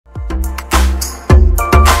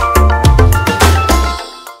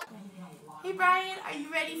Brian, are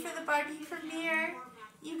you ready for the Barbie premiere?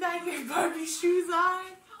 You got your Barbie shoes on?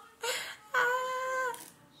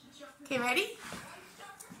 Okay, ready?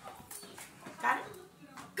 Got it?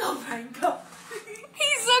 Go, Brian, go.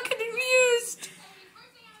 He's so confused.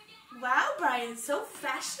 Wow, Brian, so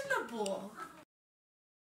fashionable.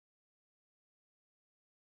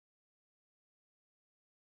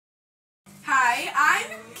 Hi,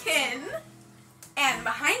 I'm Ken, and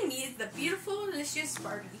behind me is the beautiful, delicious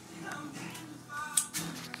Barbie.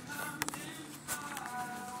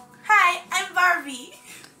 Hi, I'm Barbie.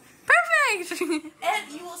 Perfect!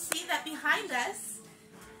 And you will see that behind us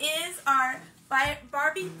is our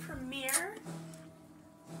Barbie Premier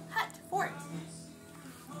hut fort.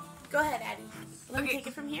 Go ahead, Addie. Let me take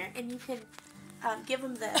it from here, and you can give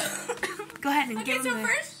him the... Go ahead and give him the... Okay, so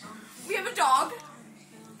first, we have a dog.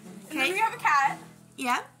 And then we have a cat.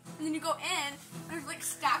 Yeah. And then you go in, there's like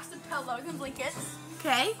stacks of pillows and blankets.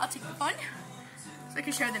 Okay. I'll take the phone so I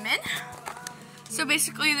can show them in. So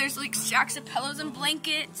basically there's like stacks of pillows and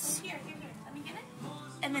blankets. Here. Let me get it.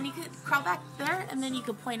 And then you can crawl back there, and then you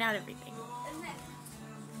can point out everything. And then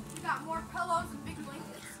we got more pillows and big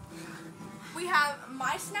blankets. We have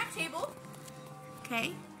my snack table.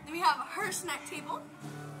 Okay. Then we have her snack table.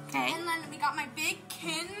 Okay. And then we got my big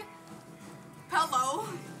Ken pillow.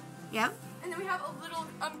 Yep. And then we have a little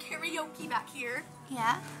karaoke back here.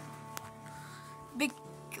 Yeah. Big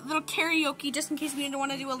little karaoke just in case we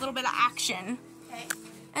want to do a little bit of action. Okay.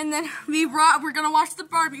 And then we're gonna watch the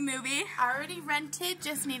Barbie movie. Already rented,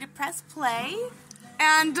 just need to press play.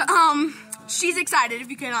 And she's excited if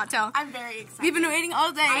you cannot tell. I'm very excited. We've been waiting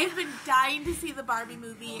all day. I've been dying to see the Barbie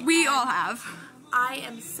movie. We all have. I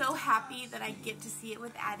am so happy that I get to see it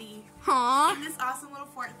with Addie. Aww. In this awesome little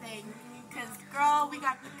fort thing. Because, girl, we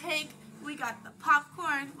got the cake, we got the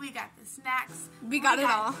popcorn, we got the snacks. We got it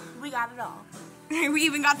all. We got it all. We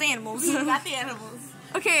even got the animals. We got the animals.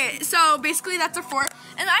 Okay, so basically that's our fort.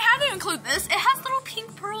 And I had to include this. It has little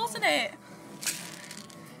pink pearls in it.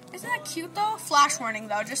 Isn't that cute though? Flash warning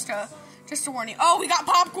though, just to warn you. Oh, we got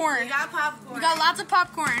popcorn. We got popcorn. We got lots of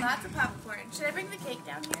popcorn. Lots of popcorn. Should I bring the cake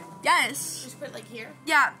down here? Yes. Just put it like here?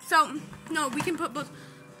 Yeah, so, no, we can put both.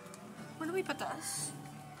 Where do we put this?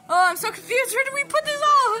 Oh, I'm so confused. Where do we put this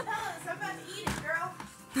all? Fellas, I'm about to eat it,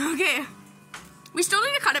 girl. Okay. We still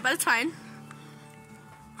need to cut it, but it's fine.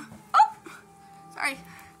 Oh! Sorry.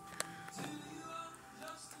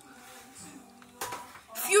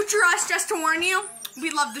 Future us, just to warn you, we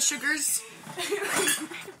love the sugars.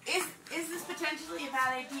 Is this potentially a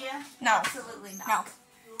bad idea? No. Absolutely not.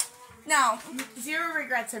 No. Zero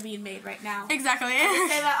regrets are being made right now. Exactly. I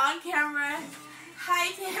say that on camera.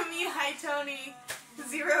 Hi, Tammy. Hi, Tony.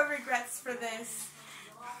 Zero regrets for this.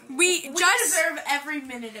 We just deserve deserve every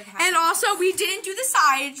minute of happiness. And also, we didn't do the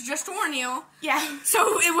sides, just to warn you. Yeah.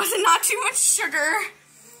 So it was not too much sugar.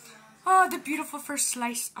 Oh, the beautiful first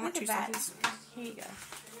slice. I want two slices. Here you go.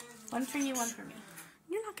 One for you, one for me.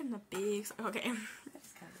 You're not getting the big. Okay.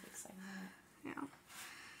 That's kind of a big side. Yeah.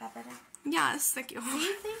 That better? Yes, thank you.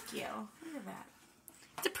 See, thank you. Look at that.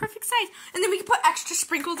 It's a perfect size. And then we can put extra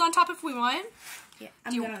sprinkles on top if we want. Yeah,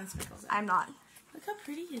 I'm good on the sprinkles. I'm not. Look how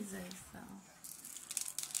pretty is this, though.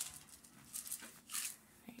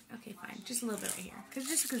 Right, okay, fine. Just a little bit right here.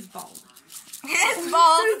 Just because it's bald. It's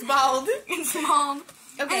bald. It's bald. It's bald.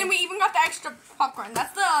 Okay. And then we even got the extra popcorn.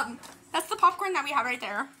 That's the popcorn that we have right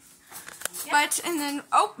there. Yep. But, and then,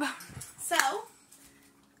 oh. So,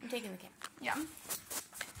 I'm taking the camera. Yeah.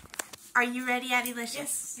 Are you ready, Ady Luci?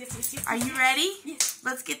 Yes. Are you ready? Yes.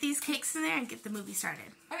 Let's get these cakes in there and get the movie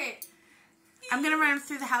started. Okay. I'm going to run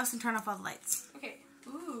through the house and turn off all the lights. Okay.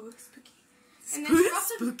 Ooh, spooky. And then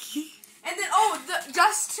spooky. And then, oh,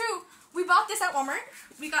 we bought this at Walmart.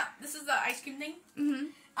 This is the ice cream thing. Mm-hmm.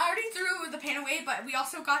 I already threw the pan away, but we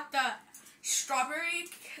also got the strawberry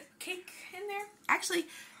cake in there. Actually,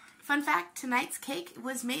 fun fact, tonight's cake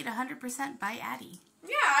was made 100% by Addie.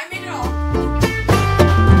 Yeah, I made it all.